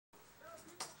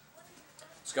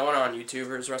What's going on,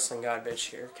 YouTubers? Wrestlinggodbitch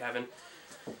here, Kevin.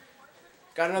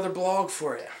 Got another blog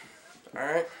for you.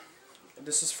 Alright?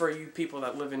 This is for you people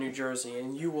that live in New Jersey,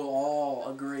 and you will all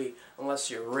agree,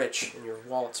 unless you're rich and your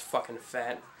wallet's fucking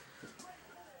fat,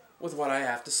 with what I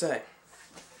have to say.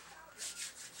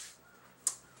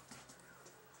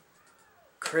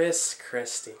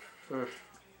 Christie.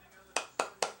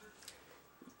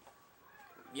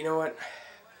 You know what?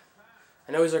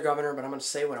 I know he's our governor, but I'm going to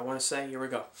say what I want to say. Here we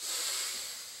go.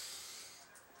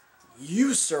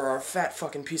 You, sir, are a fat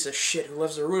fucking piece of shit who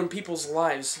loves to ruin people's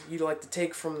lives. You like to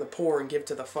take from the poor and give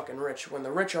to the fucking rich, when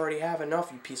the rich already have enough,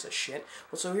 you piece of shit.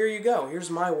 Well, so here you go. Here's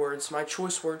my words, my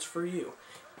choice words for you.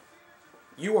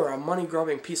 You are a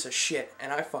money-grubbing piece of shit,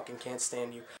 and I fucking can't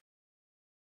stand you.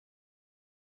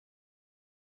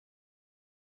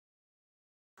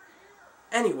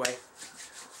 Anyway,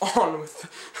 on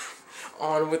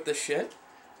with the shit.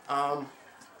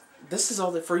 This is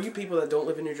all that for you people that don't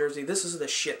live in New Jersey. This is the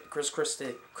shit Chris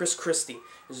Christie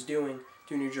is doing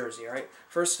to New Jersey. All right.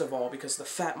 First of all, because the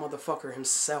fat motherfucker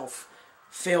himself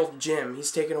failed gym.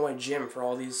 He's taking away gym for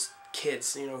all these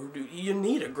kids. You know, who do you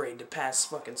need a grade to pass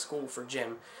fucking school for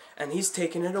gym, and he's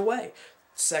taking it away.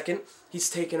 Second, he's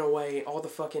taking away all the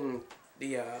fucking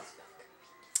the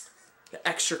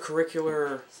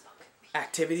extracurricular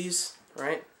activities.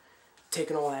 Right.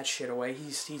 Taking all that shit away.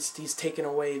 He's taking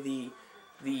away the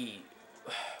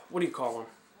what do you call them?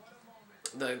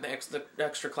 The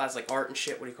extra class like art and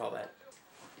shit. What do you call that?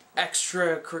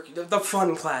 The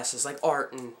fun classes like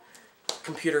art and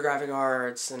computer graphic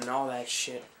arts and all that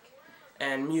shit,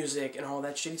 and music and all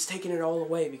that shit. He's taking it all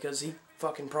away because he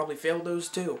fucking probably failed those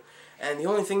too. And the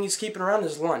only thing he's keeping around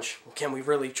is lunch. Can we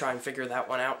really try and figure that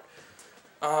one out?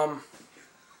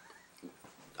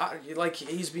 Like,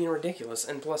 he's being ridiculous,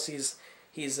 and plus he's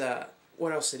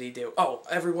what else did he do? Oh,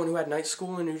 everyone who had night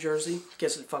school in New Jersey,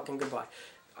 guess it fucking goodbye.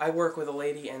 I work with a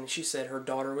lady, and she said her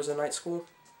daughter was in night school,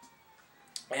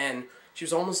 and she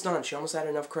was almost done. She almost had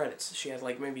enough credits. She had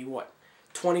like maybe, what,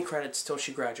 20 credits till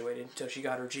she graduated, till she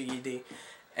got her GED.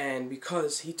 And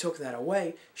because he took that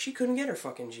away, she couldn't get her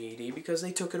fucking GED because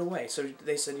they took it away. So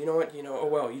they said, you know what, oh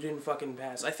well, you didn't fucking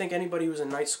pass. I think anybody who was in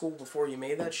night school before you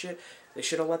made that shit, they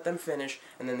should have let them finish,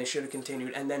 and then they should have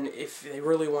continued. And then if they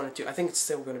really wanted to, I think it's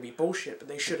still going to be bullshit, but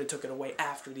they should have took it away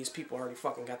after these people already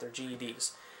fucking got their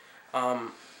GEDs.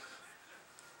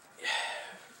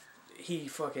 He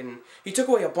took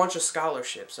away a bunch of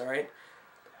scholarships, alright?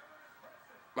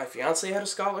 My fiance had a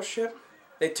scholarship,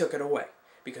 they took it away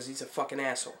because he's a fucking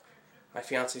asshole. My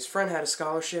fiance's friend had a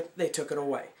scholarship, they took it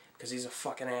away because he's a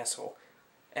fucking asshole.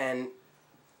 And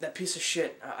that piece of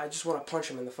shit, I just want to punch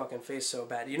him in the fucking face so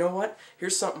bad. You know what?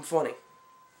 Here's something funny.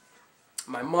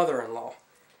 My mother-in-law,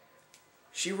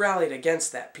 she rallied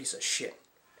against that piece of shit.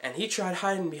 And he tried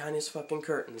hiding behind his fucking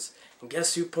curtains. And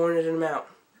guess who pointed him out?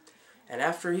 And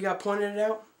after he got pointed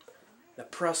out, the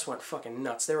press went fucking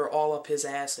nuts. They were all up his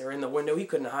ass. They were in the window. He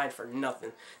couldn't hide for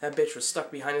nothing. That bitch was stuck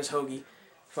behind his hoagie.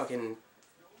 Fucking,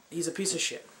 he's a piece of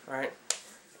shit, alright?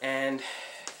 And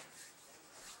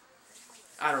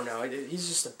I don't know. He's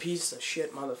just a piece of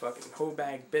shit motherfucking hoe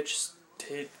bag bitch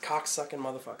cocksucking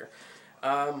motherfucker.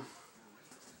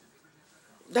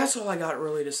 That's all I got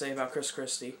really to say about Chris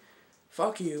Christie.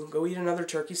 Fuck you. Go eat another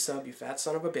turkey sub, you fat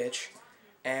son of a bitch.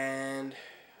 And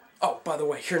oh, by the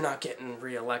way, you're not getting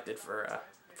reelected for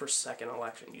second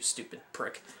election, you stupid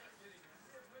prick.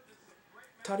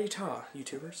 Ta-de-ta,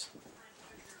 YouTubers.